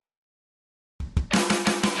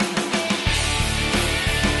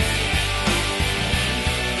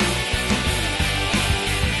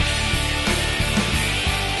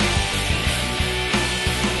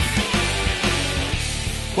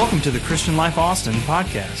Welcome to the Christian Life Austin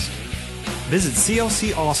podcast. Visit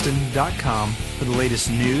clcaustin.com for the latest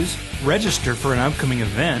news, register for an upcoming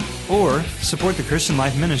event, or support the Christian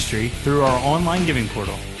Life Ministry through our online giving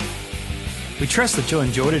portal. We trust that you'll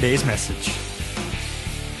enjoy today's message.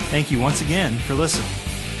 Thank you once again for listening.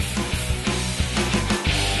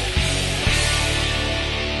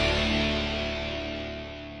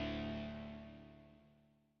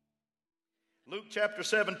 Luke chapter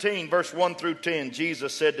 17, verse 1 through 10,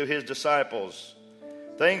 Jesus said to his disciples,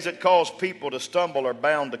 "Things that cause people to stumble are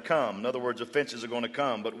bound to come." In other words, offenses are going to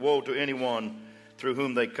come, but woe to anyone through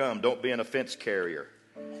whom they come. Don't be an offense carrier.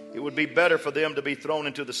 It would be better for them to be thrown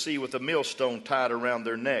into the sea with a millstone tied around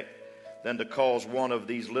their neck than to cause one of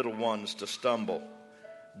these little ones to stumble.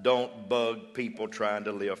 Don't bug people trying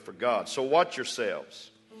to live for God. So watch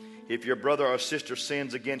yourselves. If your brother or sister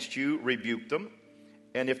sins against you, rebuke them.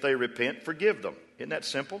 And if they repent, forgive them. Isn't that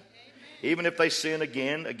simple? Even if they sin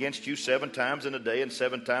again against you 7 times in a day and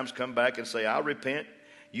 7 times come back and say, "I repent,"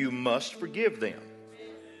 you must forgive them.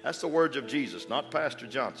 That's the words of Jesus, not Pastor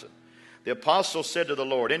Johnson. The apostle said to the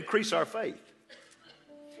Lord, "Increase our faith."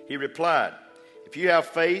 He replied, "If you have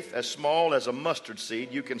faith as small as a mustard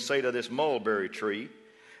seed, you can say to this mulberry tree,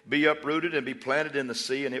 'Be uprooted and be planted in the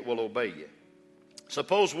sea,' and it will obey you."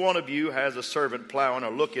 Suppose one of you has a servant plowing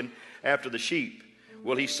or looking after the sheep.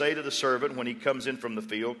 Will he say to the servant when he comes in from the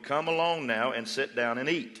field, "Come along now and sit down and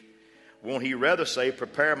eat"? Won't he rather say,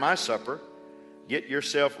 "Prepare my supper, get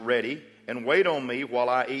yourself ready, and wait on me while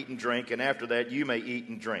I eat and drink, and after that you may eat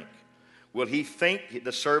and drink"? Will he thank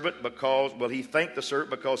the servant because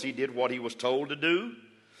he did what he was told to do?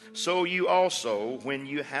 So you also, when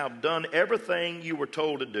you have done everything you were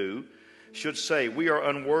told to do, should say, "We are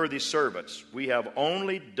unworthy servants. We have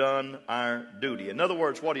only done our duty." In other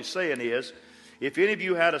words, what he's saying is, if any of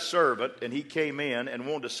you had a servant and he came in and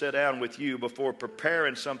wanted to sit down with you before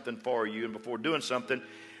preparing something for you and before doing something,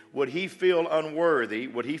 would he feel unworthy?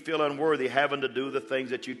 Would he feel unworthy having to do the things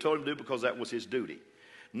that you told him to do because that was his duty?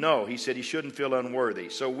 No, he said he shouldn't feel unworthy.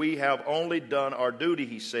 So we have only done our duty,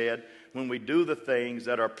 he said, when we do the things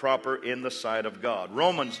that are proper in the sight of God.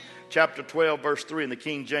 Romans chapter 12, verse 3 in the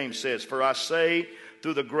King James says, "For I say,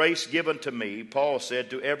 through the grace given to me," Paul said,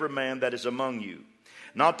 "to every man that is among you,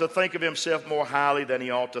 not to think of himself more highly than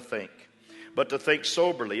he ought to think, but to think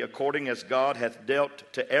soberly, according as God hath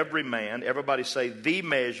dealt to every man," everybody say, "the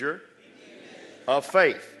measure of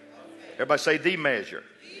faith." Everybody say, "the measure."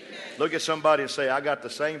 Look at somebody and say, "I got the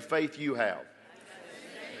same faith you have."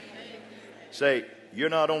 Say, "You're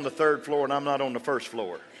not on the 3rd floor and I'm not on the 1st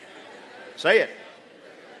floor." Say it.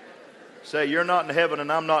 Say, "You're not in heaven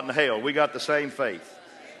and I'm not in hell. We got the same faith."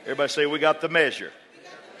 Everybody say, "We got the measure."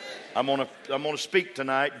 I'm gonna speak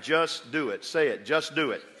tonight. Just do it. Say it. Just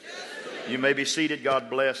do it. You may be seated. God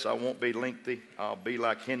bless. I won't be lengthy. I'll be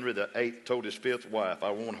like Henry VIII told his 5th wife,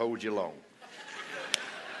 "I won't hold you long."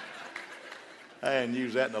 I hadn't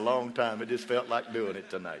used that in a long time. It just felt like doing it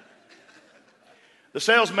tonight. The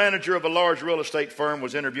sales manager of a large real estate firm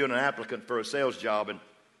was interviewing an applicant for a sales job, and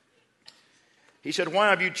he said, "Why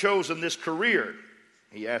have you chosen this career?"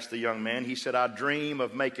 He asked the young man. He said, "I dream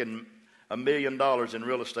of making $1 million in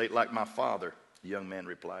real estate like my father," the young man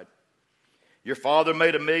replied. "Your father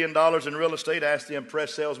made $1 million in real estate?" asked the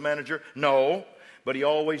impressed sales manager. "No, but he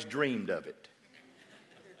always dreamed of it.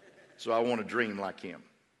 So I want to dream like him."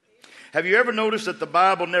 Have you ever noticed that the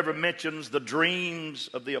Bible never mentions the dreams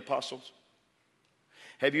of the apostles?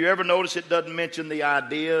 Have you ever noticed it doesn't mention the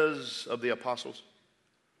ideas of the apostles?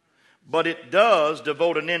 But it does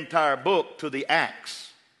devote an entire book to the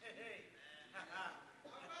acts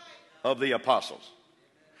of the apostles.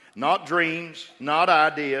 Not dreams, not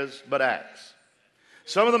ideas, but acts.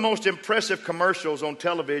 Some of the most impressive commercials on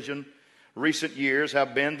television recent years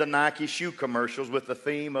have been the Nike shoe commercials with the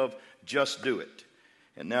theme of "Just Do It."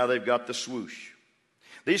 And now they've got the swoosh.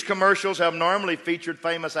 These commercials have normally featured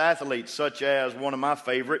famous athletes, such as one of my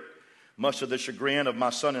favorite, much to the chagrin of my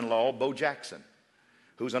son-in-law, Bo Jackson,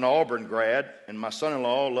 who's an Auburn grad, and my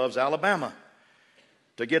son-in-law loves Alabama,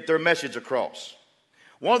 to get their message across.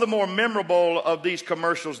 One of the more memorable of these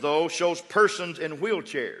commercials, though, shows persons in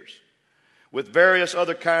wheelchairs with various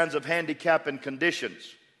other kinds of handicap and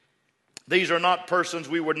conditions. These are not persons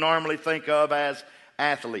we would normally think of as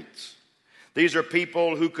athletes. These are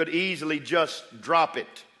people who could easily just drop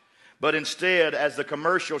it. But instead, as the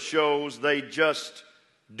commercial shows, they just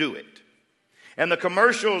do it. And the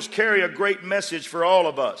commercials carry a great message for all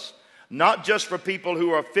of us, not just for people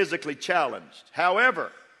who are physically challenged.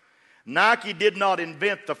 However, Nike did not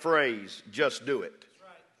invent the phrase, "Just do it."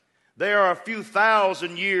 They are a few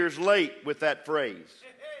thousand years late with that phrase.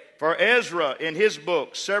 For Ezra, in his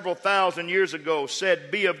book, several thousand years ago,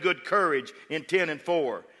 said, be of good courage in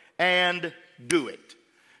 10:4, and do it.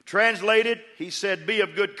 Translated, he said, be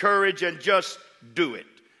of good courage and just do it.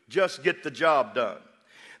 Just get the job done.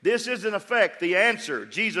 This is, in effect, the answer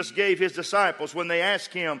Jesus gave his disciples when they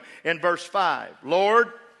asked him in verse 5,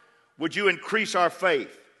 Lord, would you increase our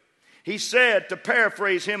faith? He said, to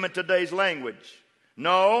paraphrase him in today's language,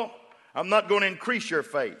 no, I'm not going to increase your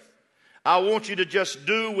faith. I want you to just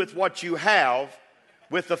do with what you have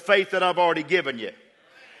with the faith that I've already given you.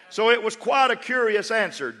 So it was quite a curious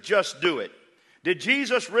answer, just do it. Did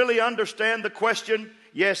Jesus really understand the question?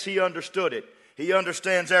 Yes, he understood it. He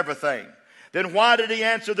understands everything. Then why did he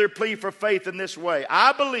answer their plea for faith in this way?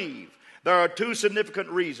 I believe there are two significant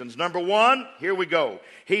reasons. Number one, here we go.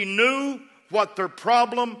 He knew what their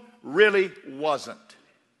problem really wasn't.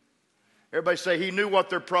 Everybody say he knew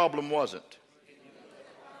what their problem wasn't.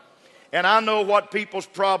 And I know what people's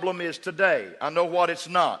problem is today. I know what it's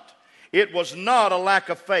not. It was not a lack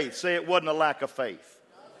of faith. Say it wasn't a lack of faith.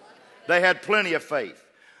 They had plenty of faith.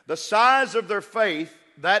 The size of their faith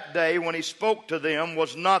that day when he spoke to them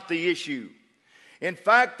was not the issue. In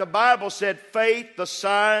fact, the Bible said faith the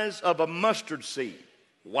size of a mustard seed.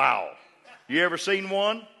 Wow. You ever seen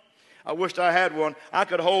one? I wished I had one. I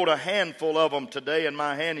could hold a handful of them today in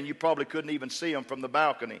my hand and you probably couldn't even see them from the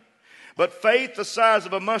balcony. But faith the size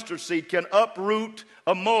of a mustard seed can uproot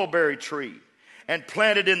a mulberry tree and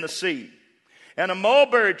plant it in the sea. And a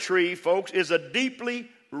mulberry tree, folks, is a deeply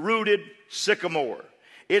rooted sycamore.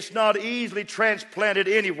 It's not easily transplanted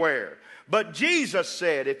anywhere. But Jesus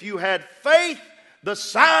said if you had faith the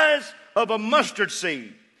size of a mustard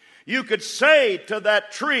seed, you could say to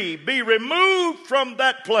that tree, be removed from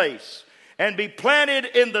that place and be planted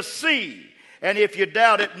in the sea. And if you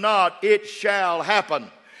doubt it not, it shall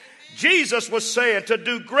happen. Jesus was saying to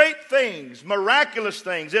do great things, miraculous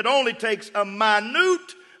things, it only takes a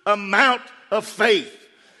minute amount of faith.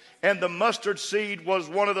 And the mustard seed was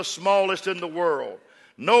one of the smallest in the world.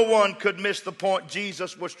 No one could miss the point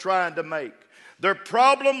Jesus was trying to make. Their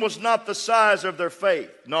problem was not the size of their faith.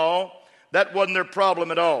 No, that wasn't their problem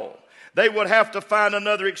at all. They would have to find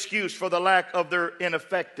another excuse for the lack of their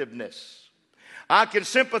ineffectiveness. I can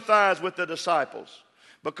sympathize with the disciples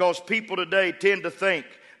because people today tend to think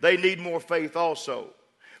they need more faith also.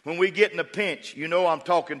 When we get in a pinch, you know I'm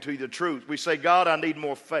talking to you the truth. We say, God, I need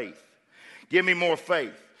more faith. Give me more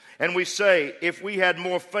faith. And we say, if we had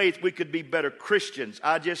more faith, we could be better Christians.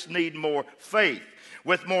 I just need more faith.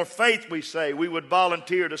 With more faith, we say, we would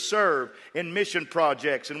volunteer to serve in mission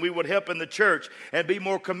projects and we would help in the church and be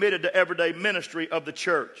more committed to everyday ministry of the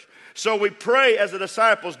church. So we pray as the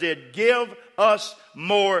disciples did, give us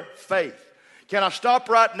more faith. Can I stop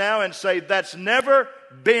right now and say that's never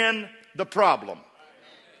been the problem?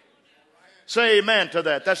 Say amen to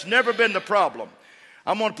that. That's never been the problem.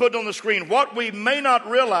 I'm going to put it on the screen. What we may not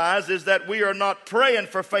realize is that we are not praying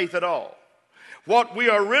for faith at all. What we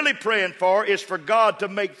are really praying for is for God to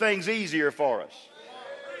make things easier for us.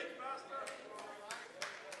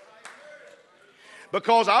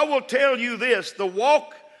 Because I will tell you this, the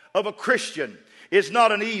walk of a Christian is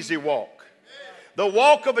not an easy walk. The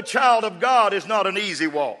walk of a child of God is not an easy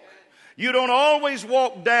walk. You don't always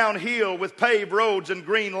walk downhill with paved roads and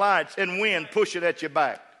green lights and wind pushing at your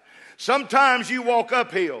back. Sometimes you walk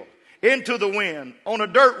uphill into the wind on a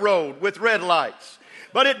dirt road with red lights.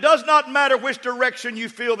 But it does not matter which direction you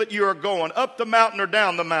feel that you are going, up the mountain or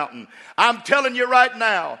down the mountain. I'm telling you right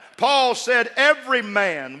now, Paul said every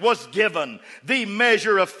man was given the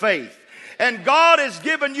measure of faith. And God has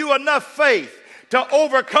given you enough faith to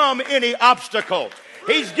overcome any obstacle.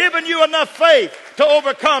 He's given you enough faith to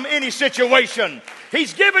overcome any situation.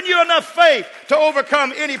 He's given you enough faith to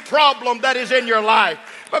overcome any problem that is in your life.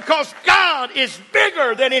 Because God is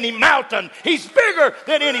bigger than any mountain. He's bigger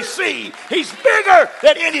than any sea. He's bigger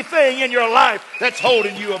than anything in your life that's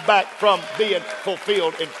holding you back from being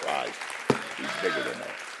fulfilled in Christ. He's bigger than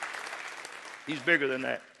that. He's bigger than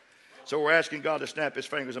that. So we're asking God to snap his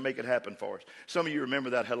fingers and make it happen for us. Some of you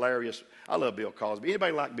remember that hilarious, I love Bill Cosby.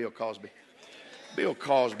 Anybody like Bill Cosby? Bill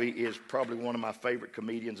Cosby is probably one of my favorite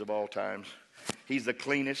comedians of all times. He's the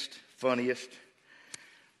cleanest, funniest,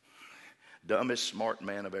 dumbest, smart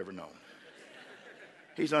man I've ever known.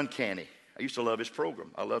 He's uncanny. I used to love his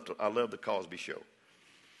program. I love the Cosby Show.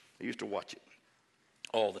 I used to watch it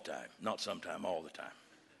all the time. Not sometime, all the time.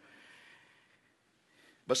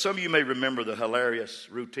 But some of you may remember the hilarious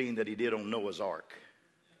routine that he did on Noah's Ark.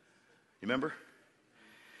 You remember?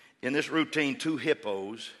 In this routine, 2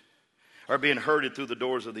 hippos are being herded through the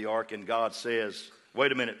doors of the ark, and God says,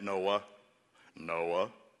 wait a minute, Noah.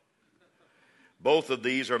 Both of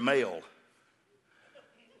these are male.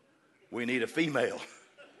 We need a female.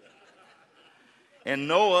 And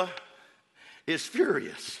Noah is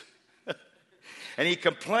furious. And he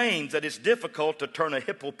complains that it's difficult to turn a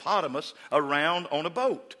hippopotamus around on a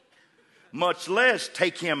boat, much less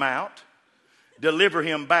take him out, deliver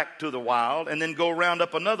him back to the wild, and then go round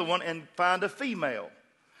up another one and find a female.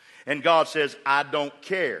 And God says, I don't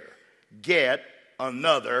care. Get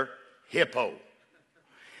another hippo.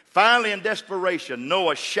 Finally, in desperation,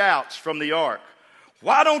 Noah shouts from the ark,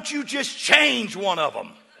 why don't you just change one of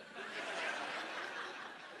them?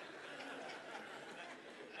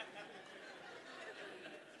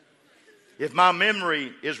 If my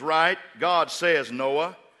memory is right, God says,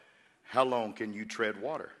 Noah, how long can you tread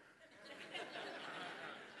water?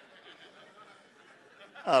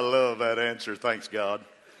 I love that answer. Thanks, God.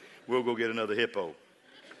 We'll go get another hippo.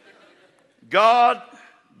 God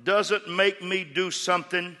doesn't make me do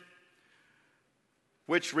something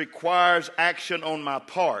which requires action on my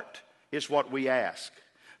part. It's what we ask.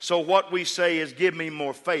 So what we say is, give me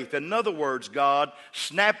more faith. In other words, God,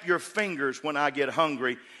 snap your fingers when I get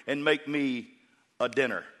hungry and make me a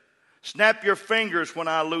dinner. Snap your fingers when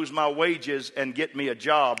I lose my wages and get me a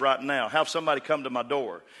job right now. Have somebody come to my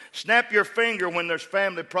door. Snap your finger when there's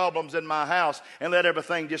family problems in my house and let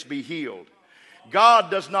everything just be healed. God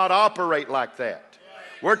does not operate like that.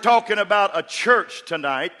 We're talking about a church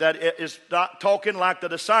tonight that is not talking like the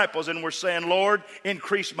disciples, and we're saying, Lord,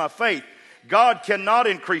 increase my faith. God cannot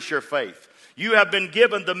increase your faith. You have been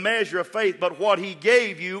given the measure of faith, but what He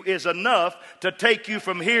gave you is enough to take you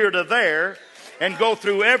from here to there and go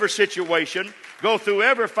through every situation, go through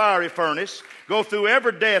every fiery furnace, go through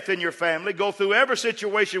every death in your family, go through every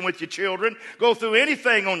situation with your children, go through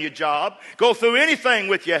anything on your job, go through anything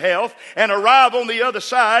with your health, and arrive on the other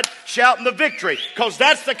side shouting the victory. Because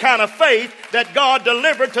that's the kind of faith that God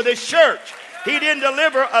delivered to this church. He didn't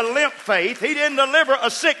deliver a limp faith. He didn't deliver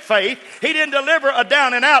a sick faith. He didn't deliver a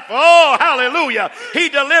down and out. Oh, hallelujah. He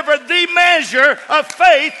delivered the measure of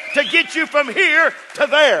faith to get you from here to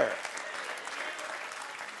there.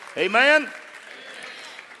 Amen?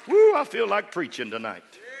 Woo, I feel like preaching tonight.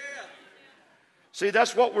 See,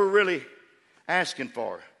 that's what we're really asking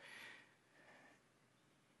for.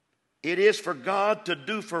 It is for God to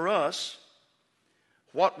do for us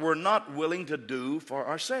what we're not willing to do for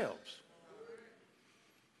ourselves.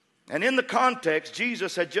 And in the context,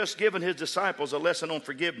 Jesus had just given His disciples a lesson on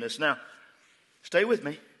forgiveness. Now, stay with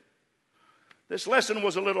me. This lesson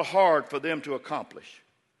was a little hard for them to accomplish.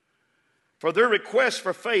 For their request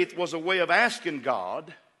for faith was a way of asking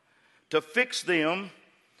God to fix them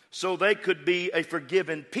so they could be a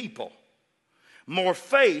forgiven people. More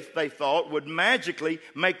faith, they thought, would magically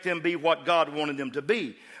make them be what God wanted them to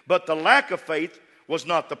be. But the lack of faith was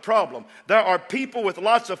not the problem. There are people with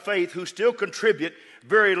lots of faith who still contribute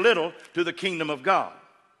very little to the kingdom of God.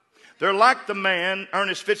 They're like the man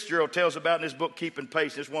Ernest Fitzgerald tells about in his book, Keeping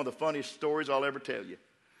Pace. It's one of the funniest stories I'll ever tell you.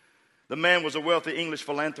 The man was a wealthy English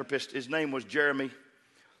philanthropist. His name was Jeremy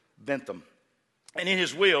Bentham. And in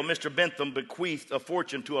his will, Mr. Bentham bequeathed a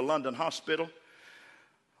fortune to a London hospital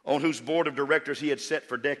on whose board of directors he had sat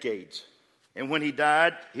for decades. And when he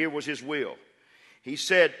died, here was his will. He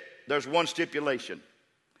said, there's one stipulation.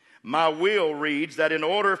 My will reads that in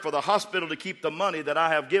order for the hospital to keep the money that I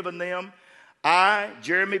have given them, I,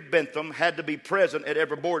 Jeremy Bentham, had to be present at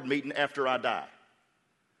every board meeting after I die.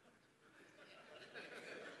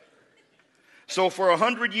 So for over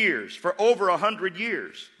 100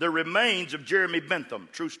 years, the remains of Jeremy Bentham,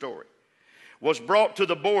 true story, was brought to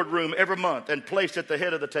the boardroom every month and placed at the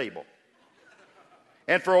head of the table.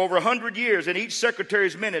 And for over 100 years, in each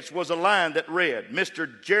secretary's minutes was a line that read,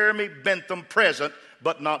 Mr. Jeremy Bentham present,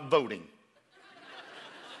 but not voting.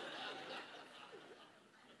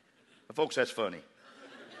 Folks, that's funny.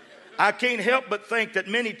 I can't help but think that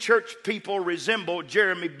many church people resemble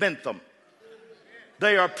Jeremy Bentham.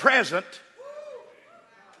 They are present,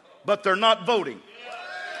 but they're not voting.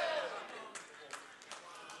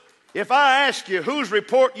 If I ask you, whose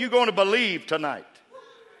report you going to believe tonight?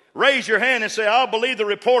 Raise your hand and say, I'll believe the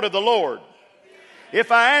report of the Lord.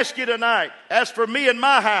 If I ask you tonight, as for me and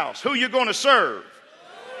my house, who you going to serve?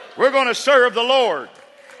 We're going to serve the Lord.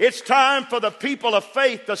 It's time for the people of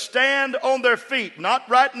faith to stand on their feet. Not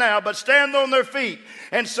right now, but stand on their feet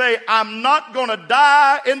and say, I'm not going to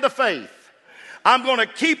die in the faith. I'm going to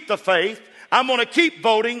keep the faith. I'm going to keep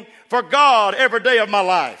voting for God every day of my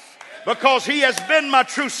life because He has been my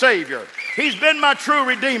true Savior. He's been my true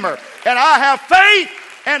Redeemer. And I have faith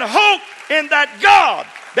and hope in that God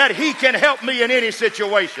that He can help me in any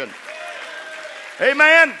situation.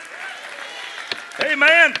 Amen.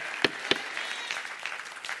 Amen.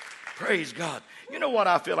 Praise God. You know what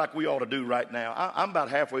I feel like we ought to do right now? I'm about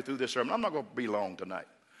halfway through this sermon. I'm not going to be long tonight.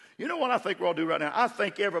 You know what I think we ought to do right now? I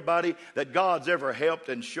think everybody that God's ever helped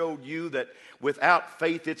and showed you that without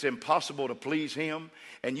faith it's impossible to please Him,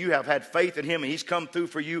 and you have had faith in Him and He's come through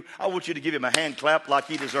for you, I want you to give Him a hand clap like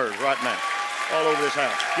He deserves right now. All over this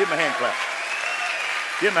house. Give Him a hand clap.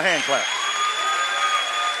 Give Him a hand clap.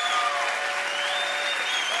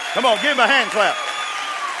 Come on, give Him a hand clap.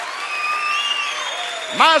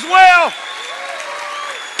 Might as well.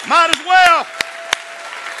 Might as well.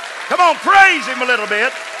 Come on, praise Him a little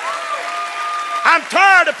bit. I'm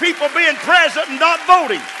tired of people being present and not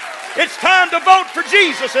voting. It's time to vote for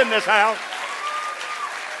Jesus in this house.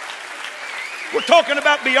 We're talking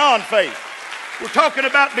about beyond faith. We're talking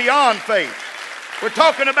about beyond faith. We're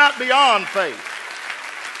talking about beyond faith.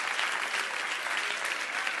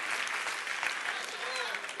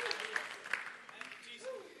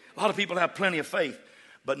 A lot of people have plenty of faith,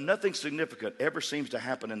 but nothing significant ever seems to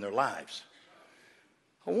happen in their lives.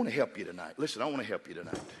 I want to help you tonight. Listen, I want to help you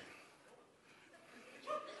tonight.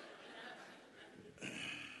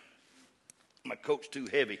 My coat's too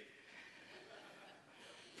heavy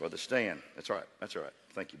for the stand. That's all right. That's all right.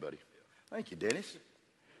 Thank you, buddy. Thank you, Dennis.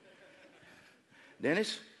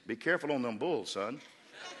 Dennis, be careful on them bulls, son.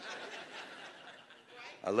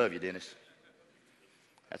 I love you, Dennis.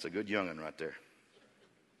 That's a good young'un right there.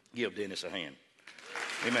 Give Dennis a hand.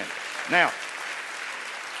 Amen. Now,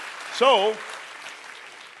 so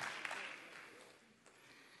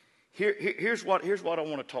here's what I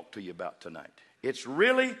want to talk to you about tonight. It's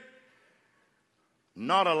really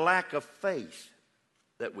not a lack of faith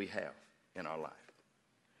that we have in our life.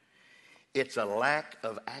 It's a lack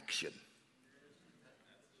of action.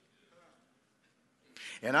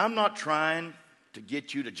 And I'm not trying to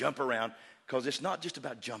get you to jump around, because it's not just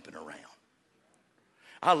about jumping around.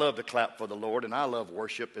 I love to clap for the Lord, and I love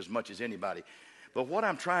worship as much as anybody. But what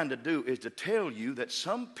I'm trying to do is to tell you that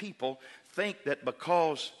some people think that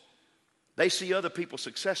because they see other people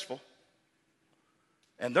successful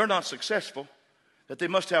and they're not successful, that they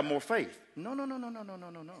must have more faith. No.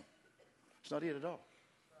 It's not it at all.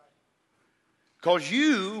 Because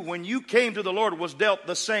you, when you came to the Lord, was dealt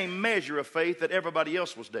the same measure of faith that everybody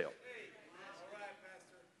else was dealt.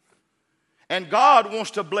 And God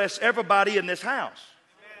wants to bless everybody in this house.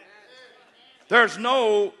 There's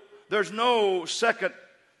no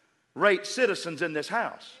second-rate citizens in this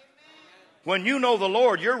house. When you know the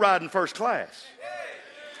Lord, you're riding first class.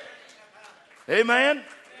 Amen?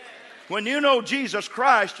 When you know Jesus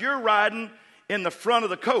Christ, you're riding in the front of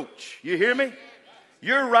the coach. You hear me?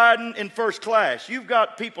 You're riding in first class. You've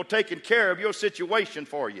got people taking care of your situation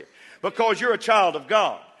for you because you're a child of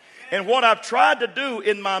God. And what I've tried to do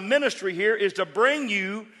in my ministry here is to bring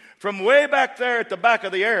you from way back there at the back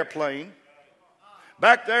of the airplane,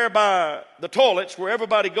 back there by the toilets where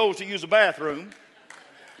everybody goes to use the bathroom,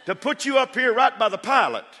 to put you up here right by the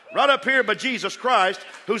pilot, right up here by Jesus Christ,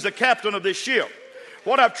 who's the captain of this ship.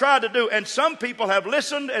 What I've tried to do, and some people have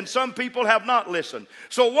listened and some people have not listened.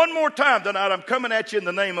 So one more time tonight, I'm coming at you in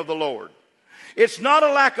the name of the Lord. It's not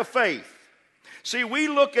a lack of faith. See, we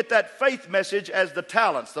look at that faith message as the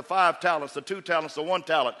talents, the 5 talents, the 2 talents, the 1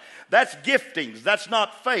 talent. That's giftings. That's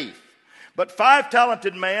not faith. But 5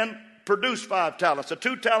 talented man produced 5 talents. A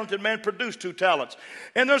 2 talented man produced 2 talents.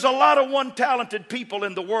 And there's a lot of 1 talented people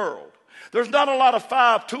in the world. There's not a lot of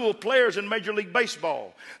 5-tool players in Major League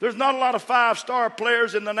Baseball. There's not a lot of 5-star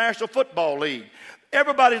players in the National Football League.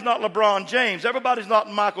 Everybody's not LeBron James. Everybody's not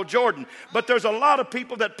Michael Jordan. But there's a lot of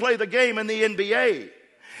people that play the game in the NBA.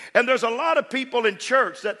 And there's a lot of people in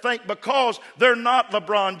church that think because they're not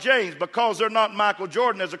LeBron James, because they're not Michael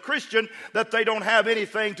Jordan as a Christian, that they don't have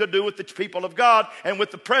anything to do with the people of God and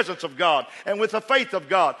with the presence of God and with the faith of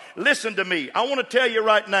God. Listen to me. I want to tell you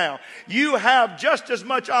right now, you have just as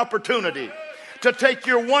much opportunity to take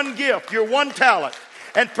your 1 gift, your 1 talent,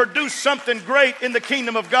 and produce something great in the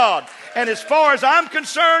kingdom of God. And as far as I'm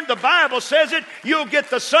concerned, the Bible says it, you'll get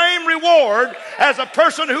the same reward as a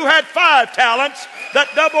person who had 5 talents that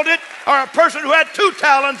doubled it, or a person who had 2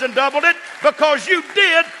 talents and doubled it, because you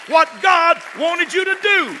did what God wanted you to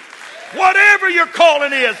do. Whatever your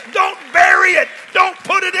calling is, don't bury it. Don't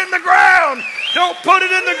put it in the ground. Don't put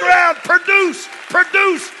it in the ground. Produce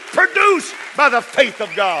by the faith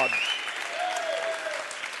of God.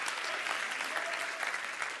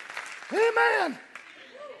 Amen.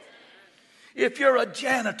 If you're a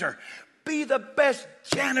janitor, be the best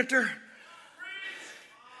janitor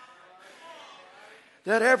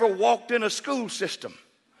that ever walked in a school system.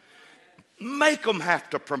 Make them have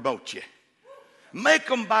to promote you. Make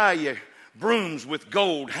them buy you brooms with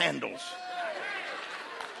gold handles.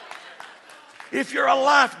 If you're a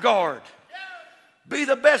lifeguard, Be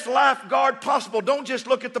the best lifeguard possible. Don't just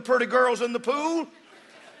look at the pretty girls in the pool.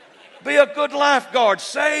 Be a good lifeguard.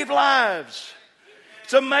 Save lives.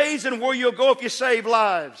 It's amazing where you'll go if you save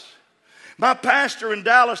lives. My pastor in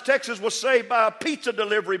Dallas, Texas, was saved by a pizza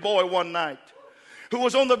delivery boy one night who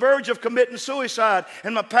was on the verge of committing suicide.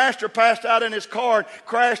 And my pastor passed out in his car and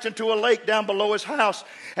crashed into a lake down below his house.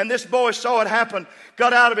 And this boy saw it happen,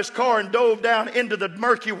 got out of his car and dove down into the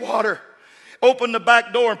murky water. Opened the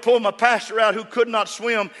back door and pulled my pastor out who could not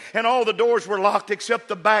swim. And all the doors were locked except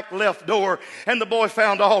the back left door. And the boy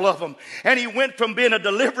found all of them. And he went from being a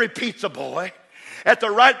delivery pizza boy at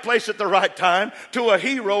the right place at the right time to a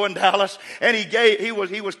hero in Dallas. And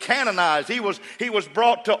he was canonized. He was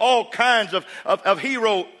brought to all kinds of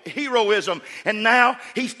heroism. And now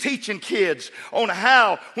he's teaching kids on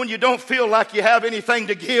how, when you don't feel like you have anything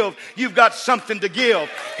to give, you've got something to give.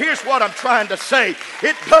 Here's what I'm trying to say.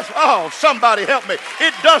 Somebody help me.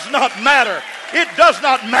 It does not matter. It does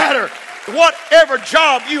not matter. Whatever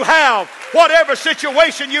job you have, whatever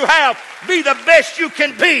situation you have, be the best you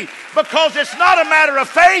can be, because it's not a matter of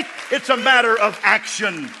faith, it's a matter of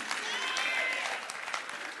action.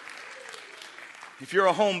 If you're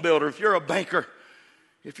a home builder, if you're a banker,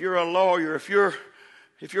 if you're a lawyer, if you're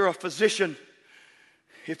a physician,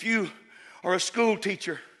 if you are a school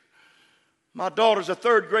teacher, my daughter's a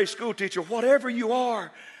third grade school teacher, whatever you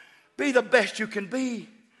are, be the best you can be.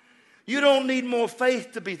 You don't need more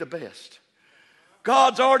faith to be the best.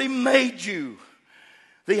 God's already made you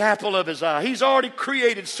the apple of his eye. He's already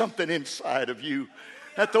created something inside of you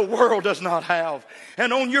that the world does not have.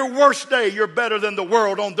 And on your worst day, you're better than the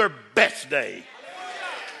world on their best day.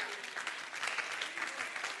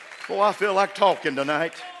 Oh, I feel like talking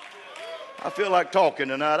tonight. I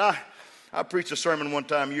preached a sermon one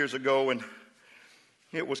time years ago, and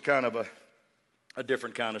it was kind of a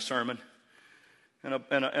different kind of sermon.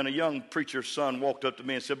 And a young preacher's son walked up to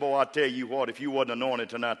me and said, "Boy, I tell you what, if you wasn't anointed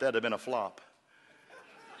tonight, that'd have been a flop."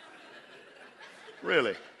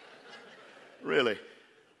 Really?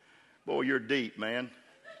 Boy, you're deep, man.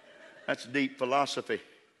 That's deep philosophy.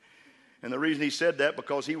 And the reason he said that,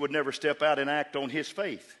 because he would never step out and act on his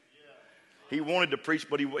faith. He wanted to preach,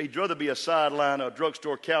 but he'd rather be a sideline, a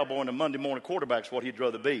drugstore cowboy, and a Monday morning quarterback's what he'd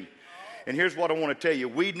rather be. And here's what I want to tell you.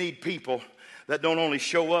 We need people that don't only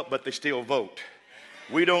show up, but they still vote.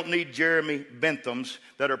 We don't need Jeremy Benthams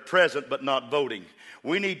that are present but not voting.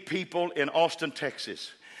 We need people in Austin,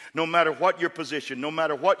 Texas, no matter what your position, no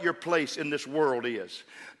matter what your place in this world is,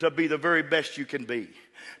 to be the very best you can be,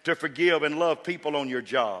 to forgive and love people on your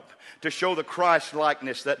job, to show the Christ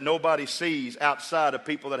likeness that nobody sees outside of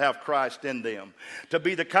people that have Christ in them, to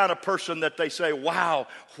be the kind of person that they say, "Wow,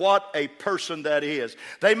 what a person that is."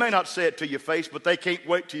 They may not say it to your face, but they can't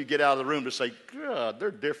wait till you get out of the room to say, "God,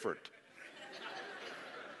 they're different."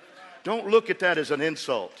 Don't look at that as an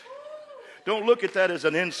insult. Don't look at that as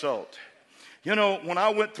an insult. You know, when I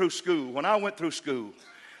went through school, I went through school.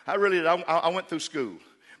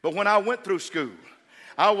 But when I went through school,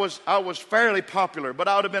 I was fairly popular, but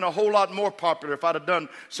I would have been a whole lot more popular if I'd have done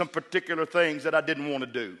some particular things that I didn't want to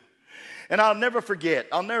do. And I'll never forget.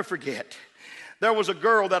 There was a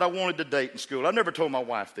girl that I wanted to date in school. I never told my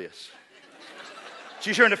wife this.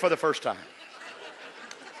 She's hearing it for the first time.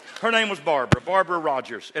 Her name was Barbara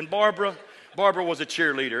Rogers. And Barbara was a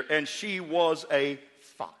cheerleader, and she was a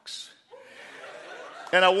fox.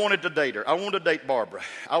 And I wanted to date her. I wanted to date Barbara.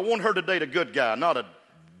 I want her to date a good guy, not a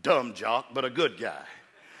dumb jock, but a good guy.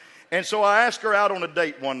 And so I asked her out on a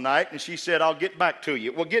date one night, and she said, "I'll get back to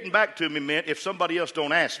you." Well, getting back to me meant if somebody else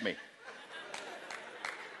don't ask me.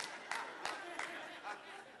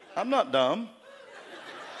 I'm not dumb.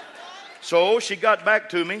 So she got back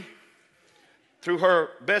to me through her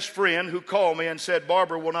best friend, who called me and said,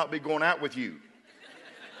 "Barbara will not be going out with you."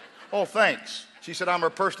 "Oh, thanks." She said, "I'm her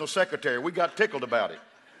personal secretary." We got tickled about it.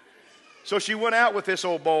 So she went out with this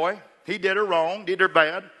old boy. He did her wrong, did her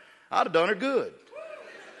bad. I'd have done her good.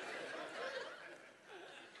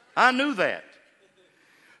 I knew that.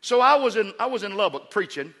 So I was in Lubbock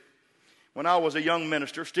preaching when I was a young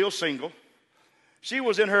minister, still single. She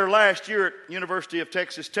was in her last year at University of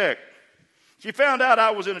Texas Tech. She found out I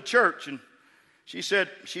was in a church, and she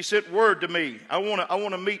sent word to me. I want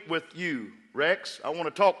to meet with you, Rex. I want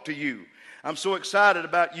to talk to you. I'm so excited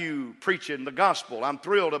about you preaching the gospel. I'm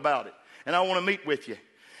thrilled about it, and I want to meet with you.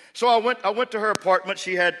 So I went to her apartment.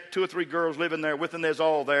 She had 2 or 3 girls living there with, and there's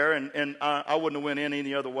all there, and I wouldn't have went in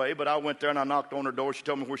any other way, but I went there and I knocked on her door. She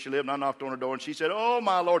told me where she lived, and I knocked on her door, and she said, "Oh,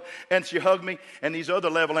 my Lord," and she hugged me, and these other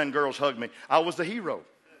Level End girls hugged me. I was the hero.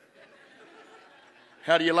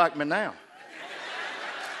 How do you like me now?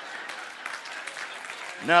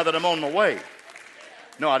 Now that I'm on my way.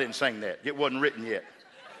 No, I didn't sing that. It wasn't written yet.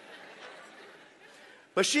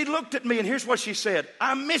 But she looked at me, and here's what she said.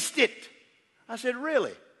 I missed it. I said,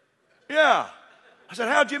 really? Yeah. I said,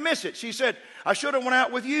 how'd you miss it? She said, I should have went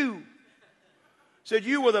out with you. Said,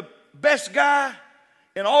 you were the best guy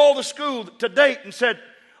in all the school to date, and said,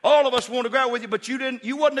 all of us want to go out with you, but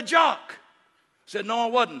you wasn't a jock. Said, no, I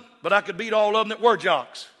wasn't, but I could beat all of them that were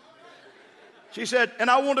jocks. She said,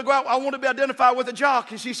 and I want to go out, I want to be identified with a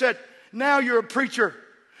jock. And she said, now you're a preacher.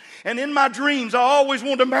 And in my dreams, I always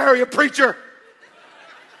wanted to marry a preacher.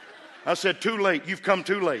 I said, too late. You've come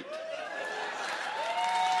too late.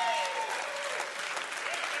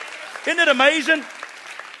 Isn't it amazing?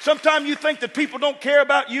 Sometimes you think that people don't care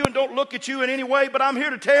about you and don't look at you in any way, but I'm here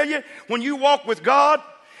to tell you, when you walk with God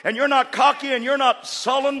and you're not cocky and you're not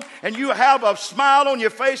sullen and you have a smile on your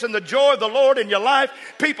face and the joy of the Lord in your life,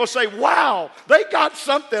 people say, wow, they got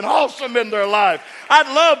something awesome in their life.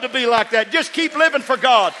 I'd love to be like that. Just keep living for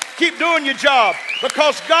God. Keep doing your job,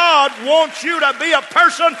 because God wants you to be a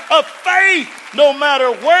person of faith no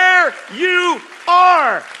matter where you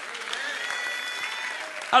are.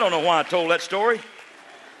 I don't know why I told that story.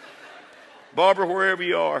 Barbara, wherever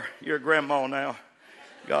you are, you're a grandma now.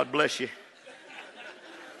 God bless you.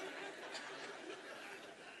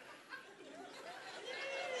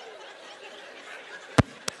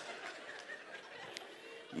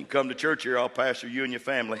 You can come to church here. I'll pastor you and your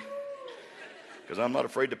family, because I'm not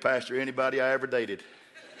afraid to pastor anybody I ever dated.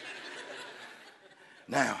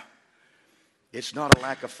 Now, it's not a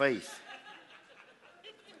lack of faith.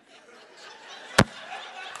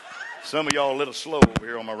 Some of y'all a little slow over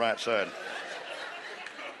here on my right side.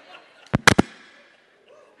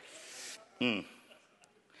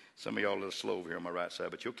 Some of y'all a little slow over here on my right side,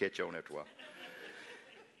 but you'll catch on after a while.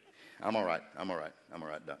 I'm all right. I'm all right. I'm all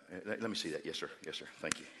right, Doc. Let me see that. Yes, sir. Yes, sir.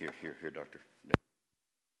 Thank you. Here, doctor.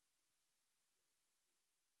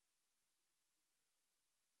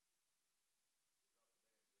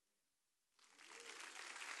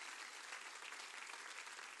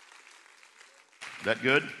 That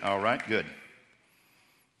good? All right, good.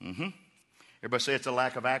 Everybody say it's a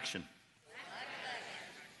lack of action.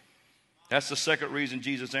 That's the second reason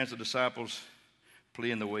Jesus answered the disciples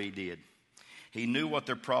pleading the way he did. He knew what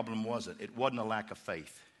their problem wasn't. It wasn't a lack of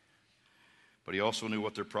faith. But he also knew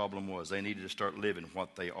what their problem was. They needed to start living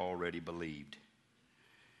what they already believed.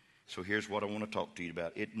 So here's what I want to talk to you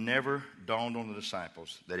about. It never dawned on the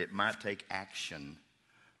disciples that it might take action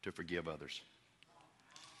to forgive others.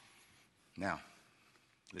 Now,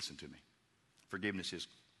 listen to me. Forgiveness it's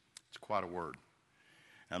quite a word.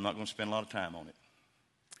 I'm not going to spend a lot of time on it.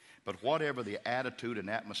 But whatever the attitude and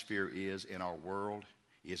atmosphere is in our world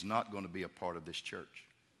is not going to be a part of this church.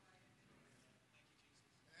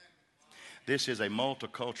 This is a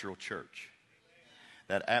multicultural church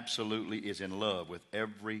that absolutely is in love with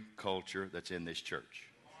every culture that's in this church.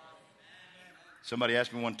 Somebody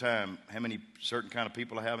asked me one time how many certain kind of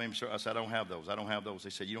people I have. I said, I don't have those. I don't have those.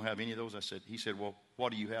 They said, you don't have any of those? He said, well,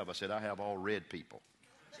 what do you have? I said, I have all red people.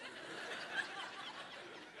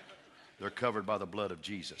 They're covered by the blood of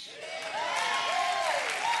Jesus.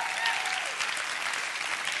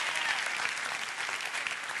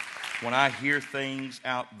 When I hear things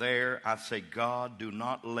out there, I say, God, do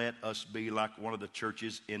not let us be like one of the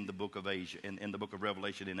churches in the book of Asia, in the book of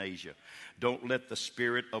Revelation in Asia. Don't let the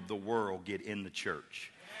spirit of the world get in the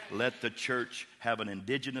church. Let the church have an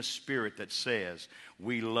indigenous spirit that says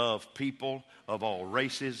we love people of all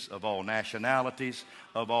races, of all nationalities,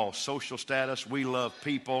 of all social status. We love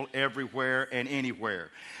people everywhere and anywhere.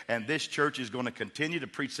 And this church is going to continue to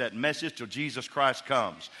preach that message till Jesus Christ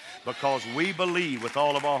comes, because we believe with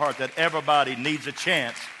all of our heart that everybody needs a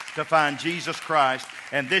chance to find Jesus Christ,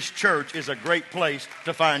 and this church is a great place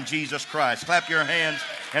to find Jesus Christ. Clap your hands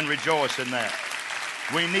and rejoice in that.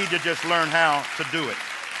 We need to just learn how to do it.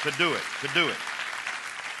 To do it.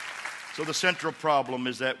 So the central problem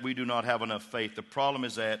is that we do not have enough faith. The problem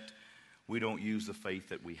is that we don't use the faith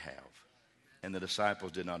that we have. And the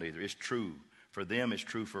disciples did not either. It's true for them, it's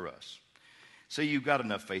true for us. See, you've got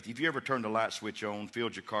enough faith. If you ever turned a light switch on,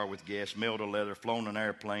 filled your car with gas, mailed a letter, flown an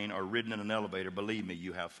airplane, or ridden in an elevator, believe me,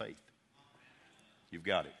 you have faith. You've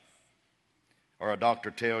got it. Or a doctor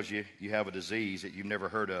tells you you have a disease that you've never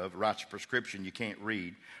heard of, writes a prescription you can't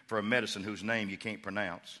read for a medicine whose name you can't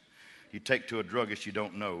pronounce. You take to a druggist you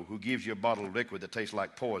don't know, who gives you a bottle of liquid that tastes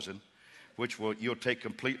like poison, which you'll take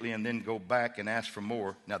completely and then go back and ask for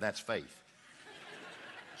more. Now that's faith.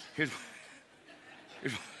 Here's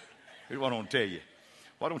what I want to tell you.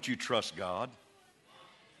 Why don't you trust God?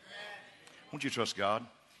 Why don't you trust God?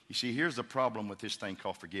 You see, here's the problem with this thing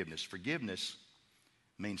called forgiveness. Forgiveness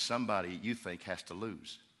means somebody you think has to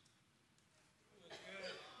lose.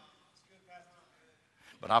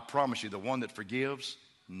 But I promise you, the one that forgives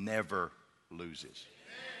never loses.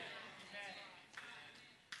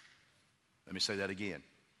 Let me say that again.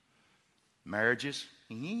 Marriages.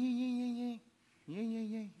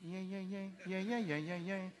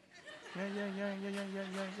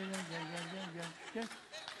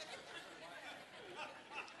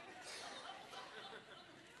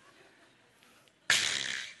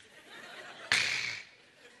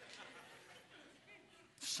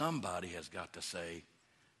 Somebody has got to say,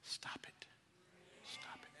 stop it.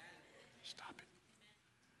 Stop it. Stop it.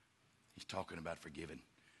 He's talking about forgiving.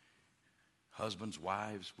 Husbands,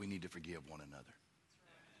 wives, we need to forgive one another.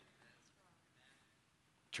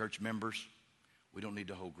 Church members, we don't need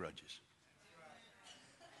to hold grudges.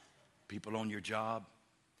 People on your job,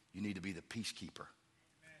 you need to be the peacekeeper.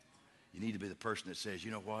 You need to be the person that says,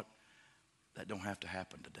 you know what? That don't have to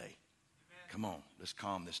happen today. Come on, let's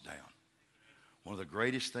calm this down. One of the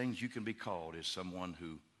greatest things you can be called is someone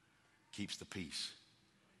who keeps the peace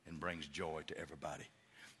and brings joy to everybody.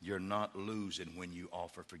 You're not losing when you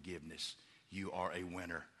offer forgiveness. You are a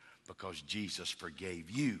winner because Jesus forgave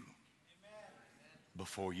you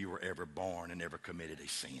before you were ever born and ever committed a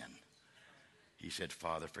sin. He said,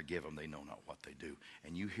 Father, forgive them. They know not what they do.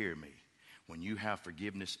 And you hear me. When you have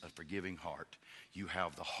forgiveness, a forgiving heart, you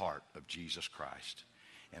have the heart of Jesus Christ.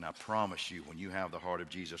 And I promise you, when you have the heart of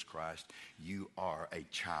Jesus Christ, you are a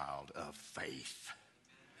child of faith.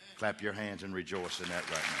 Clap your hands and rejoice in that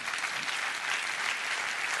right now.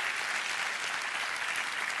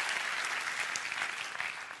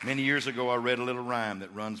 Many years ago, I read a little rhyme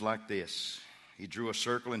that runs like this. He drew a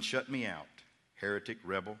circle and shut me out. Heretic,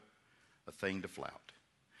 rebel, a thing to flout.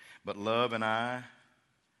 But love and I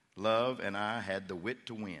had the wit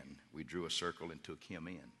to win. We drew a circle and took him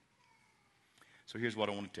in. So here's what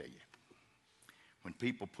I want to tell you. When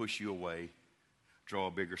people push you away, draw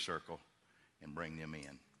a bigger circle and bring them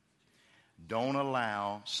in. Don't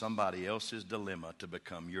allow somebody else's dilemma to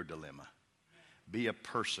become your dilemma. Be a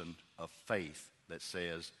person of faith that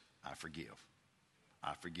says, I forgive.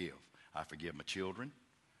 I forgive. I forgive my children.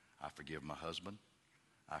 I forgive my husband.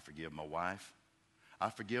 I forgive my wife. I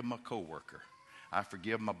forgive my coworker. I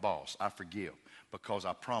forgive my boss. I forgive. Because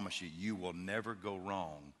I promise you, you will never go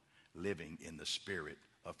wrong living in the spirit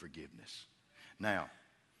of forgiveness. Now,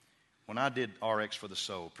 when I did RX for the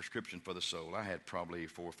soul, prescription for the soul, I had probably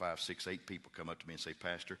 4, 5, 6, 8 people come up to me and say,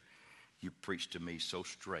 Pastor, you preached to me so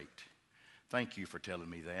straight. Thank you for telling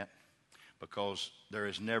me that, because there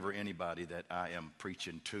is never anybody that I am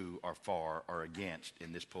preaching to or for or against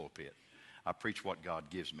in this pulpit. I preach what God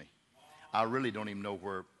gives me. I really don't even know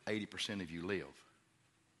where 80% of you live.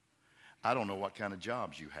 I don't know what kind of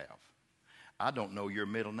jobs you have. I don't know your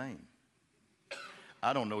middle name.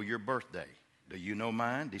 I don't know your birthday. Do you know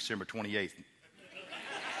mine? December 28th.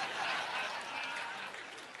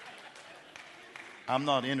 I'm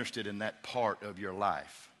not interested in that part of your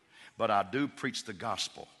life, but I do preach the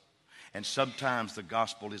gospel. And sometimes the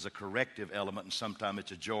gospel is a corrective element, and sometimes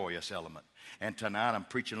it's a joyous element. And tonight I'm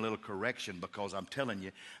preaching a little correction, because I'm telling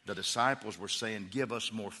you, the disciples were saying, give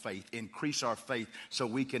us more faith, increase our faith so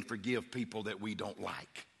we can forgive people that we don't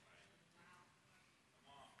like.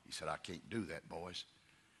 He said, I can't do that, boys.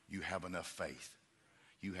 You have enough faith.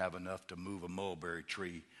 You have enough to move a mulberry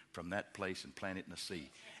tree from that place and plant it in the sea.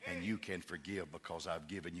 And you can forgive, because I've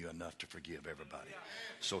given you enough to forgive everybody.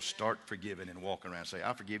 So start forgiving and walking around and say,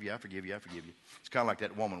 I forgive you, I forgive you, I forgive you. It's kind of like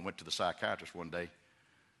that woman went to the psychiatrist one day,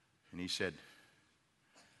 and he said,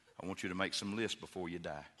 I want you to make some lists before you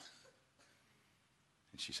die.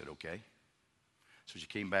 And she said, okay. So she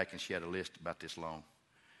came back and she had a list about this long.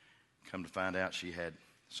 Come to find out, she had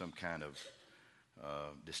some kind of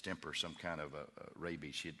distemper, some kind of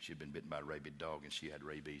rabies. She'd been bitten by a rabid dog, and she had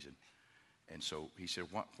rabies. And so he said,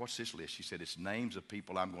 what's this list? She said, it's names of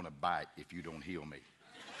people I'm going to bite if you don't heal me.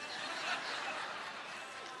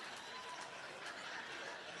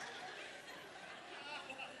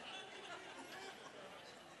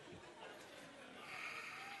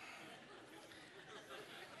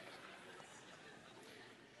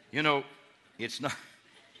 You know, it's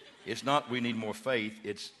not we need more faith,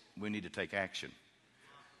 it's we need to take action.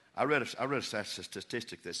 I read a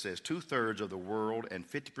statistic that says 2/3 of the world and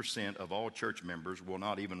 50% of all church members will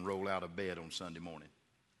not even roll out of bed on Sunday morning.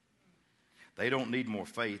 They don't need more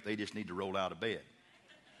faith, they just need to roll out of bed.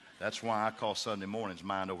 That's why I call Sunday mornings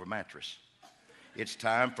mind over mattress. It's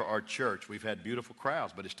time for our church. We've had beautiful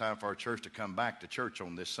crowds, but it's time for our church to come back to church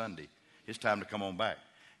on this Sunday. It's time to come on back.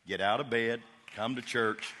 Get out of bed, come to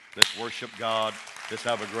church, let's worship God, let's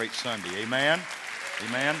have a great Sunday. Amen?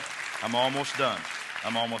 Amen? I'm almost done.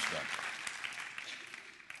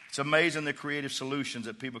 It's amazing the creative solutions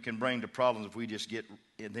that people can bring to problems if we just get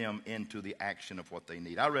them into the action of what they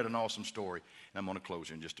need. I read an awesome story, and I'm going to close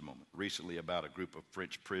here in just a moment, recently about a group of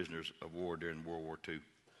French prisoners of war during World War II.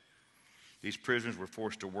 These prisoners were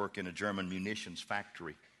forced to work in a German munitions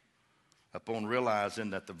factory. Upon realizing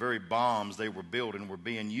that the very bombs they were building were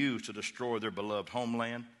being used to destroy their beloved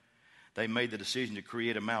homeland, they made the decision to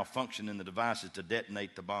create a malfunction in the devices to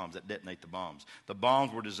detonate the bombs. The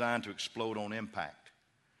bombs were designed to explode on impact.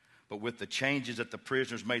 But with the changes that the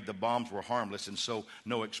prisoners made, the bombs were harmless, and so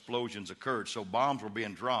no explosions occurred. So bombs were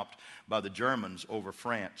being dropped by the Germans over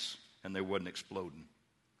France, and they wasn't exploding.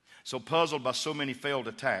 So puzzled by so many failed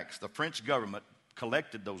attacks, the French government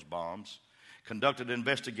collected those bombs, conducted an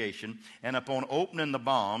investigation, and upon opening the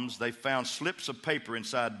bombs, they found slips of paper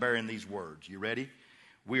inside bearing these words. You ready?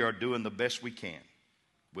 We are doing the best we can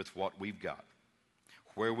with what we've got.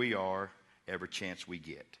 Where we are, every chance we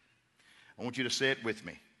get. I want you to say it with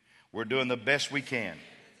me. We're doing the best we can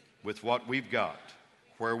with what we've got.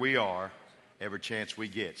 Where we are, every chance we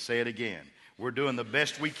get. Say it again. We're doing the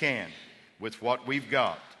best we can with what we've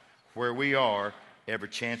got. Where we are, every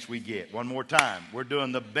chance we get. One more time. We're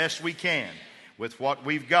doing the best we can with what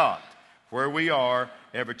we've got. Where we are,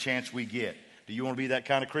 every chance we get. Do you want to be that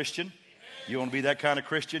kind of Christian? You want to be that kind of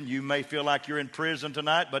Christian? You may feel like you're in prison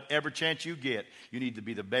tonight, but every chance you get, you need to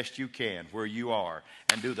be the best you can where you are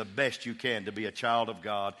and do the best you can to be a child of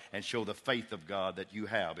God and show the faith of God that you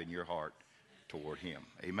have in your heart toward Him.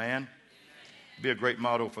 Amen? Be a great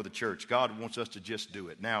motto for the church. God wants us to just do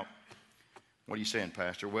it. Now, what are you saying,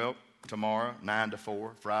 Pastor? Well, tomorrow, 9 to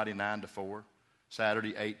 4, Friday, 9 to 4,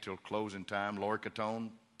 Saturday, 8 till closing time, Lori Catone,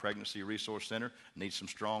 Pregnancy Resource Center, needs some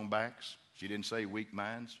strong backs. She didn't say weak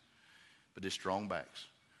minds, but just strong backs.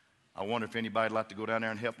 I wonder if anybody would like to go down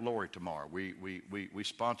there and help Lori tomorrow. We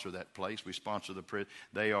sponsor that place. We sponsor the prison.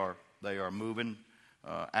 They are moving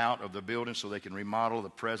out of the building so they can remodel the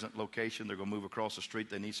present location. They're going to move across the street.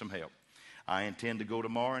 They need some help. I intend to go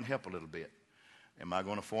tomorrow and help a little bit. Am I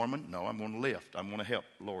going to foreman? No, I'm going to lift. I'm going to help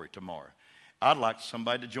Lori tomorrow. I'd like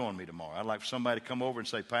somebody to join me tomorrow. I'd like somebody to come over and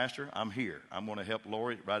say, Pastor, I'm here. I'm going to help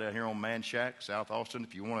Lori right out here on Man Shack, South Austin.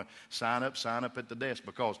 If you want to sign up at the desk,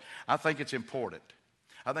 because I think it's important.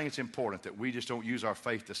 I think it's important that we just don't use our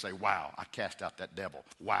faith to say, wow, I cast out that devil.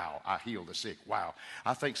 Wow, I healed the sick. Wow.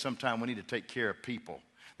 I think sometimes we need to take care of people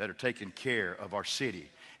that are taking care of our city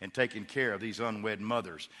and taking care of these unwed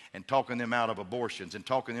mothers and talking them out of abortions and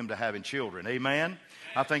talking them to having children. Amen?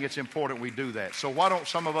 I think it's important we do that. So why don't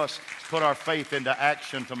some of us put our faith into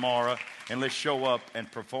action tomorrow and let's show up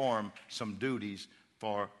and perform some duties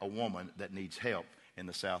for a woman that needs help in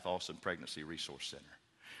the South Austin Pregnancy Resource Center.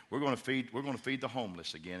 We're going to feed the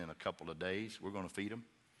homeless again in a couple of days. We're going to feed them.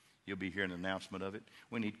 You'll be hearing an announcement of it.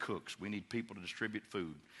 We need cooks. We need people to distribute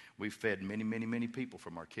food. We've fed many, many, many people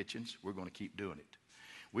from our kitchens. We're going to keep doing it.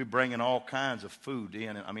 We're bringing all kinds of food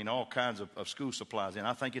in, all kinds of school supplies in.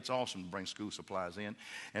 I think it's awesome to bring school supplies in.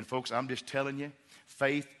 And folks, I'm just telling you,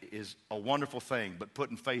 faith is a wonderful thing, but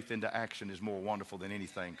putting faith into action is more wonderful than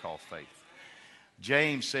anything called faith.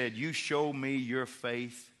 James said, you show me your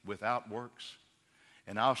faith without works,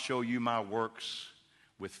 and I'll show you my works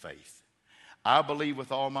with faith. I believe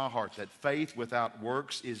with all my heart that faith without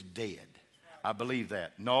works is dead. I believe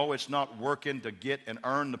that. No, it's not working to get and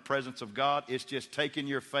earn the presence of God. It's just taking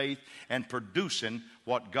your faith and producing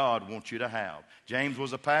what God wants you to have. James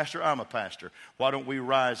was a pastor. I'm a pastor. Why don't we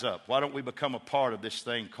rise up? Why don't we become a part of this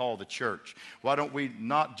thing called the church? Why don't we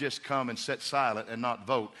not just come and sit silent and not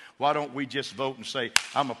vote? Why don't we just vote and say,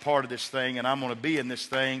 I'm a part of this thing, and I'm going to be in this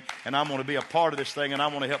thing, and I'm going to be a part of this thing, and I'm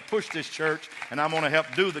going to help push this church, and I'm going to help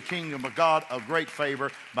do the kingdom of God a great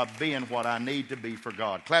favor by being what I need to be for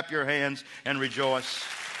God. Clap your hands and rejoice.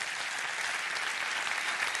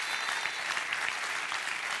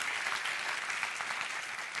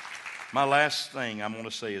 My last thing I'm going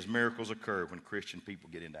to say is miracles occur when Christian people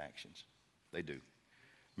get into actions. They do.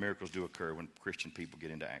 Miracles do occur when Christian people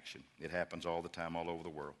get into action. It happens all the time, all over the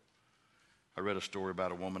world. I read a story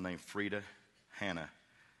about a woman named Frida Hanna.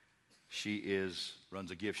 She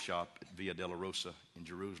runs a gift shop at Via Dolorosa in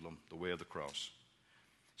Jerusalem, the Way of the Cross.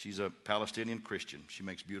 She's a Palestinian Christian. She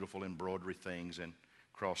makes beautiful embroidery things and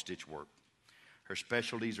cross-stitch work. Her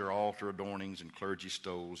specialties are altar adornings and clergy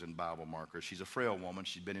stoles and Bible markers. She's a frail woman.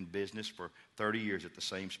 She's been in business for 30 years at the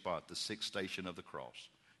same spot, the 6th station of the cross.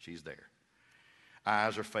 She's there.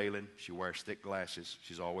 Eyes are failing. She wears thick glasses.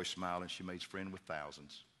 She's always smiling. She makes friends with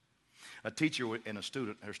thousands. A teacher and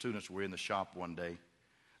her students were in the shop one day.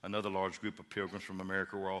 Another large group of pilgrims from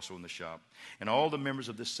America were also in the shop. And all the members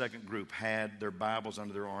of this second group had their Bibles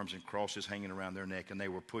under their arms and crosses hanging around their neck, and they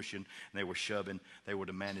were pushing, and they were shoving. They were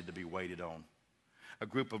demanded to be waited on. A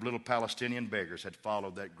group of little Palestinian beggars had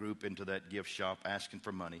followed that group into that gift shop asking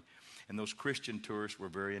for money, and those Christian tourists were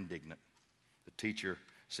very indignant. The teacher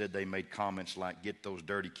said they made comments like, "Get those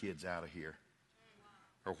dirty kids out of here,"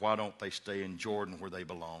 or "Why don't they stay in Jordan where they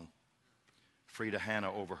belong?" Frida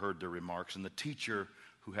Hanna overheard their remarks, and the teacher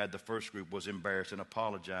who had the first group was embarrassed and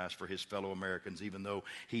apologized for his fellow Americans, even though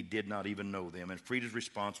he did not even know them. And Frida's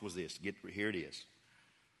response was this, here it is.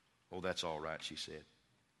 "Oh, that's all right," she said.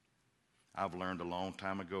 "I've learned a long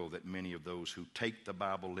time ago that many of those who take the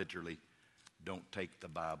Bible literally don't take the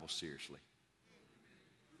Bible seriously."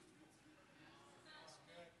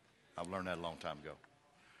 I've learned that a long time ago.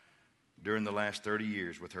 During the last 30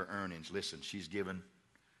 years with her earnings, listen, she's given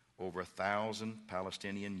over 1,000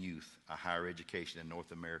 Palestinian youth a higher education in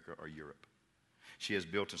North America or Europe. She has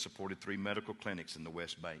built and supported 3 medical clinics in the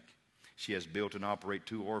West Bank. She has built and operated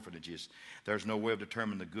 2 orphanages. There's no way of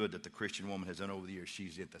determining the good that the Christian woman has done over the years.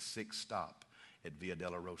 She's at the 6th stop at Via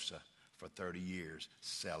Dolorosa for 30 years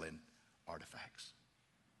selling artifacts.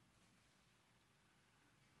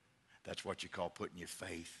 That's what you call putting your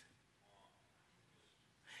faith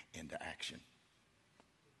into action.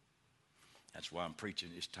 That's why I'm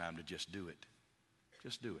preaching it's time to just do it.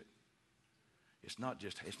 Just do it. It's not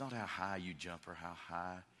how high you jump or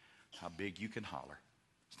how big you can holler.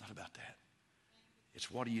 It's not about that.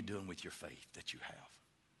 It's what are you doing with your faith that you have.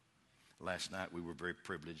 Last night we were very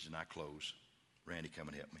privileged, and I close. Randy, come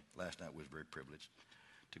and help me. Last night we was very privileged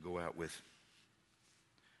to go out with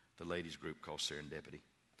the ladies group called Serendipity.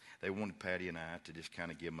 They wanted Patty and I to just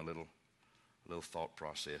kind of give them a little thought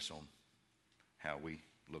process on how we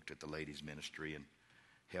looked at the ladies ministry and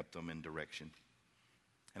helped them in direction.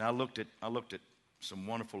 And I looked at some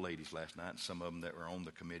wonderful ladies last night, and some of them that were on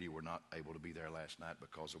the committee were not able to be there last night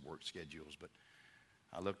because of work schedules. But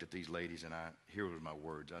I looked at these ladies, and here were my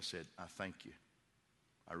words. I said, "I thank you.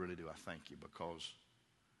 I really do. I thank you, because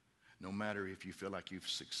no matter if you feel like you've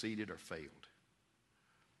succeeded or failed,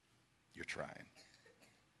 you're trying.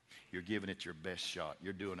 You're giving it your best shot.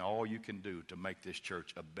 You're doing all you can do to make this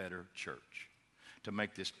church a better church, to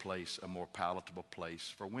make this place a more palatable place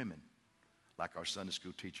for women, like our Sunday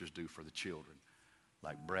school teachers do for the children,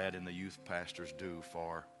 like Brad and the youth pastors do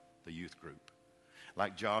for the youth group,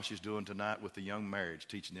 like Josh is doing tonight with the young marrieds,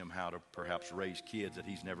 teaching them how to perhaps raise kids that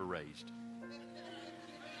he's never raised.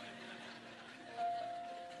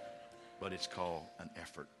 But it's called an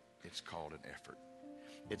effort. It's called an effort.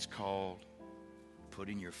 It's called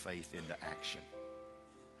putting your faith into action.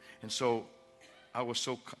 And so I was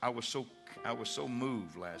so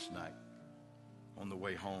moved last night on the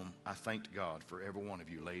way home. I thanked God for every one of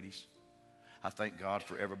you ladies. I thank God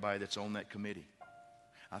for everybody that's on that committee.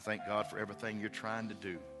 I thank God for everything you're trying to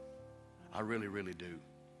do. I really, really do.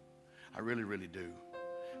 I really, really do.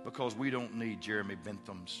 Because we don't need Jeremy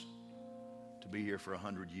Benthams to be here for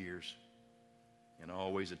 100 years and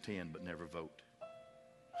always attend but never vote.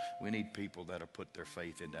 We need people that'll put their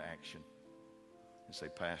faith into action and say,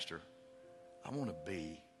 "Pastor, I want to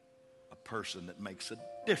be a person that makes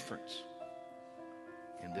a difference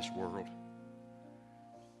in this world."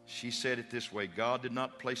 She said it this way: "God did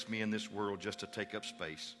not place me in this world just to take up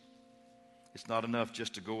space. It's not enough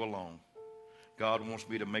just to go along. God wants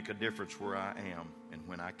me to make a difference where I am and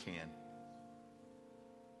when I can."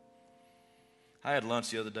 I had lunch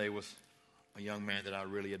the other day with a young man that I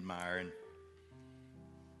really admire, and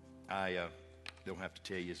I don't have to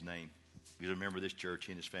tell you his name. You remember this church.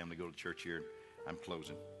 He and his family go to church here. I'm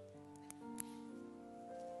closing.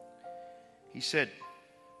 He said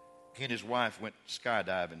he and his wife went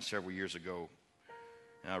skydiving several years ago,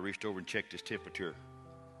 and I reached over and checked his temperature,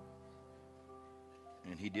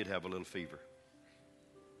 and he did have a little fever.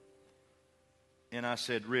 And I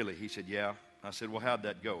said, "Really?" He said, "Yeah." I said, "Well, how'd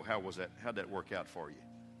that go? How'd that work out for you?"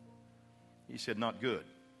 He said, "Not good."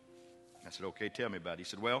 I said, "Okay, tell me about it." He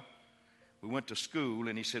said, "Well, we went to school,"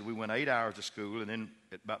 and he said, "We went 8 hours to school, and then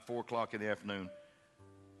at about 4 o'clock in the afternoon,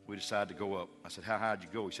 we decided to go up." I said, "How high did you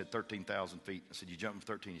go?" He said, 13,000 feet. I said, "You jumped from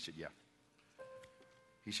 13?" He said, "Yeah."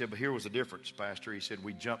 He said, "But here was the difference, Pastor." He said,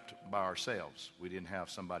 "We jumped by ourselves. We didn't have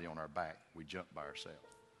somebody on our back. We jumped by ourselves."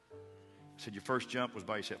 I said, "Your first jump was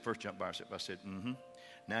by yourself?" "First jump by yourself." I said, "Mm-hmm.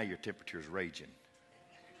 Now your temperature is raging."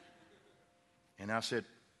 And I said,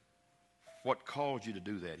 "What caused you to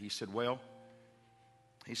do that?" He said, "Well,"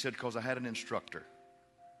 he said, "because I had an instructor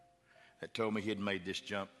that told me he had made this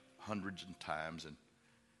jump hundreds of times, and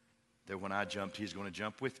that when I jumped, he's going to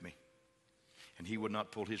jump with me. And he would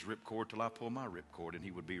not pull his ripcord till I pulled my ripcord, and he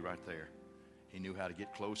would be right there. He knew how to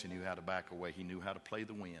get close. He knew how to back away. He knew how to play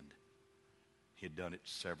the wind. He had done it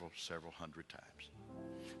several hundred times."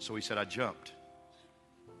 So he said, "I jumped.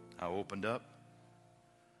 I opened up.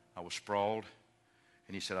 I was sprawled.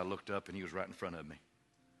 And he said, I looked up and he was right in front of me.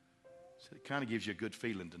 So it kind of gives you a good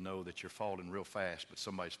feeling to know that you're falling real fast, but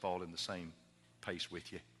somebody's falling the same pace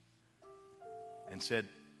with you. And said,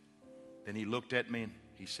 then he looked at me and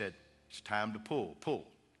he said, it's time to pull. He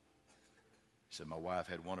said, my wife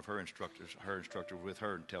had one of her instructor with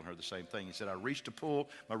her and telling her the same thing. He said, I reached to pull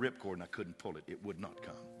my ripcord and I couldn't pull it. It would not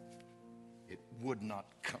come. It would not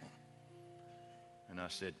come. And I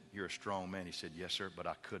said, you're a strong man. He said, yes, sir, but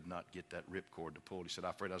I could not get that ripcord to pull. He said,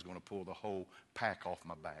 I'm afraid I was going to pull the whole pack off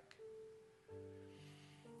my back.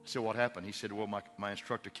 I said, what happened? He said, well, my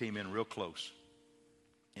instructor came in real close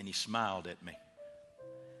and he smiled at me.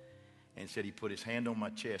 And said he put his hand on my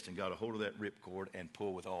chest and got a hold of that ripcord and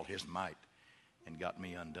pulled with all his might and got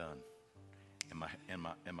me undone. And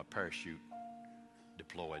my parachute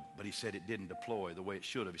deployed. But he said it didn't deploy the way it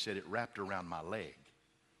should have. He said it wrapped around my leg.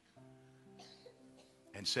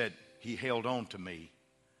 And said he held on to me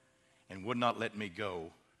and would not let me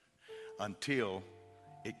go until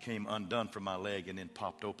it came undone from my leg and then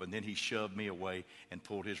popped open. Then he shoved me away and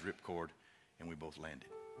pulled his ripcord and we both landed.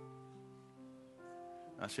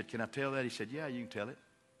 I said, can I tell that? He said, yeah, you can tell it.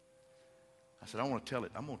 I said, I want to tell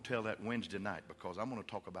it. I'm going to tell that Wednesday night because I'm going to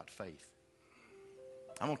talk about faith.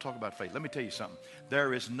 I'm going to talk about faith. Let me tell you something.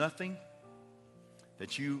 There is nothing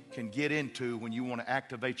that you can get into when you want to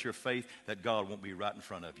activate your faith that God won't be right in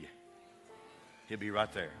front of you. He'll be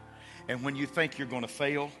right there. And when you think you're going to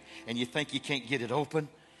fail and you think you can't get it open,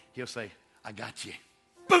 he'll say, I got you.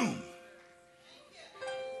 Boom!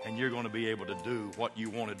 And you're going to be able to do what you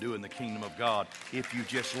want to do in the kingdom of God if you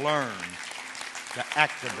just learn to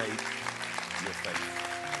activate your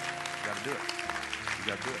faith. You got to do it. You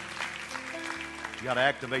got to do it. You got to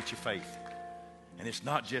activate your faith. And it's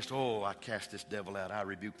not just, oh, I cast this devil out, I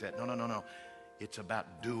rebuke that. No. It's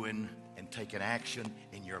about doing and taking action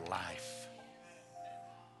in your life.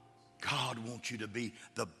 God wants you to be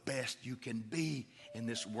the best you can be in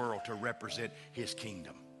this world to represent his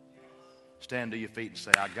kingdom. Stand to your feet and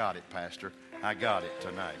say, I got it, Pastor. I got it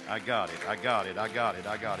tonight. I got it. I got it. I got it.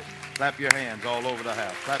 I got it. Clap your hands all over the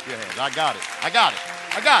house. Clap your hands. I got it. I got it.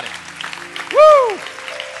 I got it. Woo!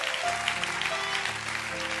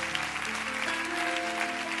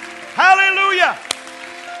 Hallelujah.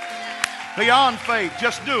 Beyond faith.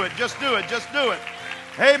 Just do it. Just do it. Just do it.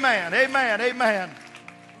 Amen. Amen. Amen.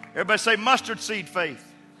 Everybody say mustard seed faith.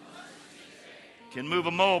 Can move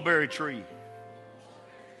a mulberry tree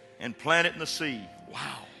and plant it in the sea.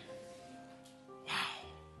 Wow. Wow.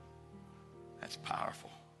 That's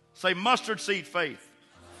powerful. Say mustard seed faith.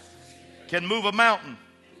 Can move a mountain.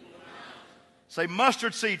 Say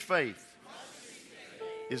mustard seed faith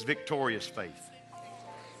is victorious faith.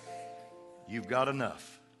 You've got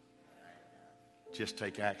enough. Just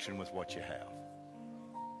take action with what you have.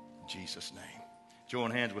 In Jesus' name.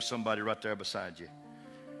 Join hands with somebody right there beside you.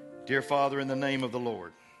 Dear Father, in the name of the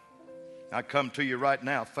Lord, I come to you right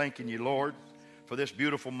now thanking you, Lord, for this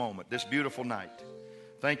beautiful moment, this beautiful night.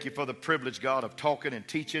 Thank you for the privilege, God, of talking and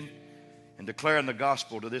teaching and declaring the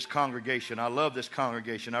gospel to this congregation. I love this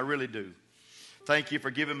congregation. I really do. Thank you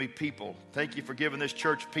for giving me people. Thank you for giving this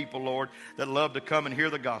church people, Lord, that love to come and hear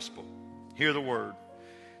the gospel, hear the word.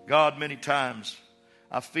 God, many times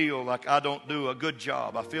I feel like I don't do a good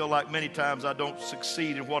job. I feel like many times I don't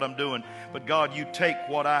succeed in what I'm doing. But God, you take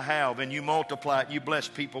what I have and you multiply it. You bless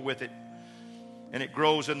people with it. And it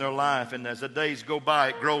grows in their life. And as the days go by,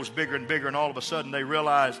 it grows bigger and bigger. And all of a sudden they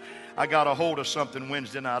realize, I got a hold of something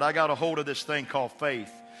Wednesday night. I got a hold of this thing called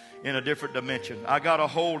faith in a different dimension. I got a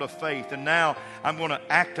hold of faith. And now I'm going to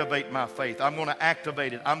activate my faith. I'm going to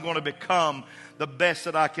activate it. I'm going to become the best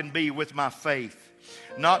that I can be with my faith.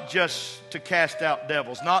 Not just to cast out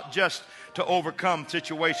devils, not just to overcome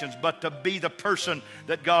situations, but to be the person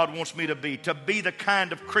that God wants me to be the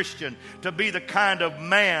kind of Christian, to be the kind of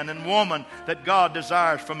man and woman that God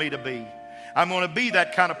desires for me to be. I'm going to be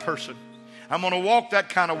that kind of person. I'm going to walk that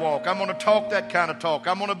kind of walk. I'm going to talk that kind of talk.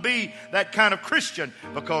 I'm going to be that kind of Christian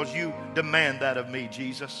because you demand that of me,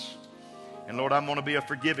 Jesus. And Lord, I'm going to be a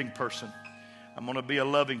forgiving person. I'm going to be a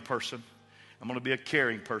loving person. I'm going to be a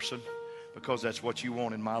caring person. Because that's what you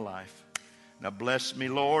want in my life. Now bless me,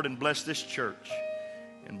 Lord, and bless this church.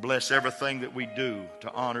 And bless everything that we do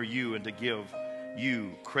to honor you and to give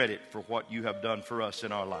you credit for what you have done for us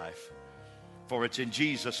in our life. For it's in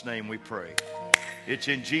Jesus' name we pray. It's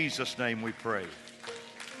in Jesus' name we pray.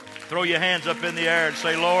 Throw your hands up in the air and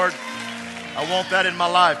say, Lord, I want that in my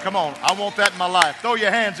life. Come on, I want that in my life. Throw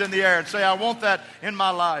your hands in the air and say, I want that in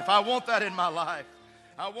my life. I want that in my life.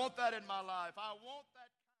 I want that in my life. I want that.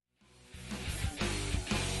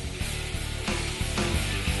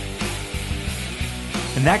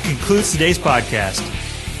 And that concludes today's podcast.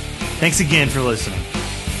 Thanks again for listening.